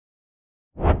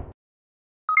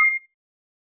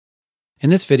In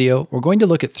this video, we're going to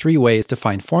look at 3 ways to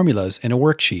find formulas in a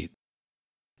worksheet.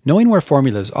 Knowing where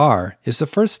formulas are is the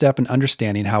first step in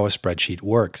understanding how a spreadsheet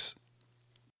works.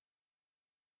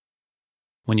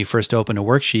 When you first open a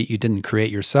worksheet you didn't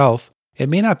create yourself, it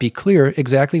may not be clear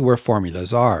exactly where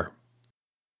formulas are.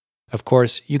 Of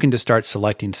course, you can just start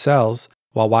selecting cells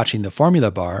while watching the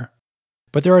formula bar,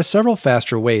 but there are several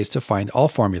faster ways to find all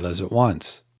formulas at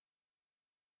once.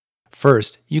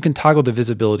 First, you can toggle the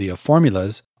visibility of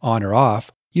formulas on or off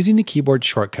using the keyboard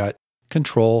shortcut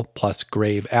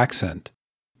Ctrl+Grave accent.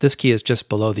 This key is just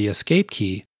below the Escape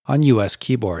key on US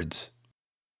keyboards.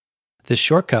 This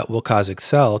shortcut will cause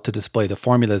Excel to display the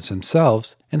formulas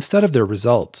themselves instead of their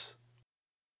results.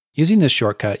 Using this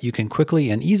shortcut, you can quickly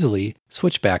and easily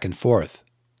switch back and forth.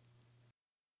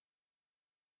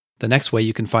 The next way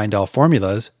you can find all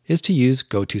formulas is to use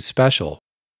Go To Special.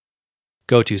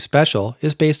 Go To Special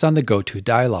is based on the Go To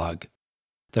dialog.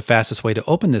 The fastest way to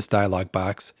open this dialog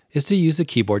box is to use the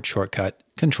keyboard shortcut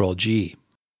Ctrl+G.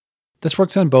 This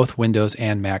works on both Windows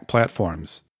and Mac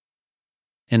platforms.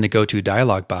 In the Go To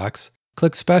dialog box,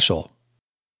 click Special,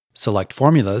 select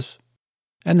Formulas,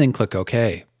 and then click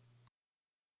OK.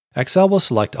 Excel will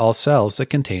select all cells that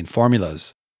contain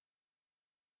formulas.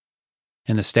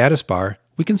 In the status bar,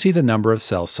 we can see the number of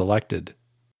cells selected.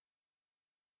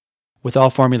 With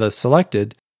all formulas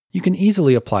selected, you can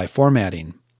easily apply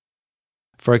formatting.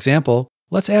 For example,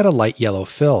 let's add a light yellow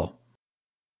fill.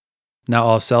 Now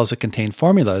all cells that contain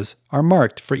formulas are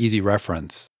marked for easy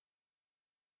reference.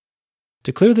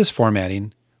 To clear this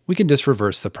formatting, we can just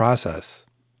reverse the process.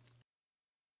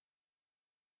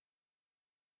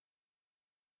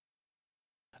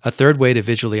 A third way to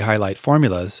visually highlight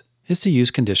formulas is to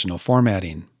use conditional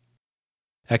formatting.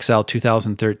 Excel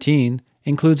 2013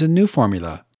 includes a new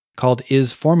formula called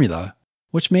isFormula,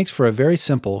 which makes for a very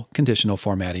simple conditional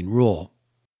formatting rule.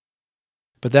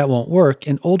 But that won't work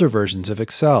in older versions of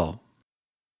Excel.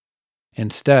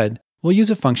 Instead, we'll use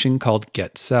a function called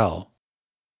getCell,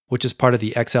 which is part of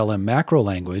the XLM macro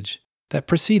language that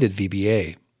preceded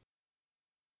VBA.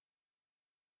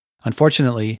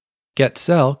 Unfortunately,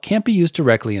 getCell can't be used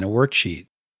directly in a worksheet.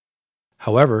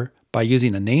 However, by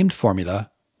using a named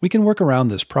formula, we can work around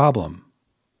this problem.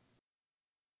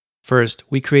 First,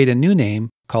 we create a new name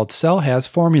called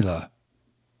CellHasFormula.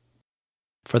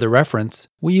 For the reference,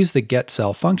 we use the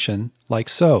getCell function like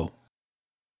so.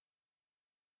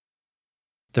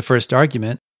 The first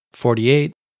argument,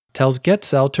 48, tells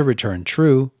getCell to return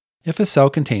true if a cell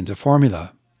contains a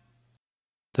formula.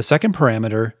 The second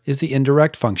parameter is the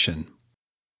indirect function.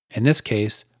 In this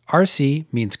case, RC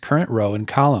means current row and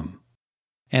column,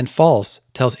 and false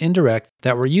tells indirect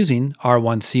that we're using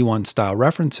R1C1 style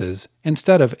references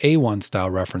instead of A1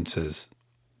 style references.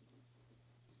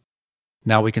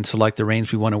 Now we can select the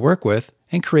range we want to work with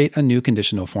and create a new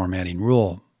conditional formatting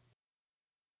rule.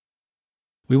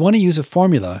 We want to use a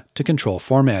formula to control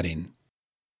formatting.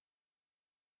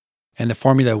 And the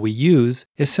formula we use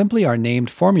is simply our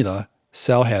named formula,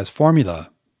 CellHasFormula.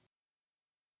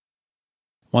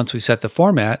 Once we set the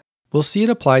format, we'll see it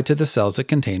applied to the cells that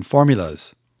contain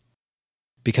formulas.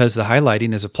 Because the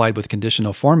highlighting is applied with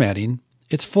conditional formatting,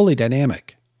 it's fully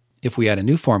dynamic. If we add a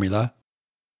new formula,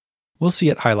 we'll see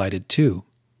it highlighted too.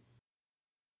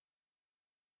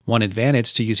 One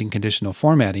advantage to using conditional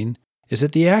formatting is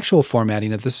that the actual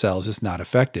formatting of the cells is not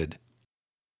affected.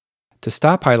 To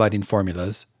stop highlighting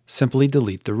formulas, simply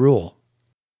delete the rule.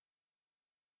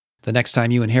 The next time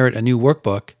you inherit a new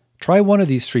workbook, try one of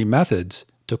these 3 methods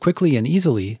to quickly and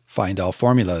easily find all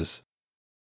formulas.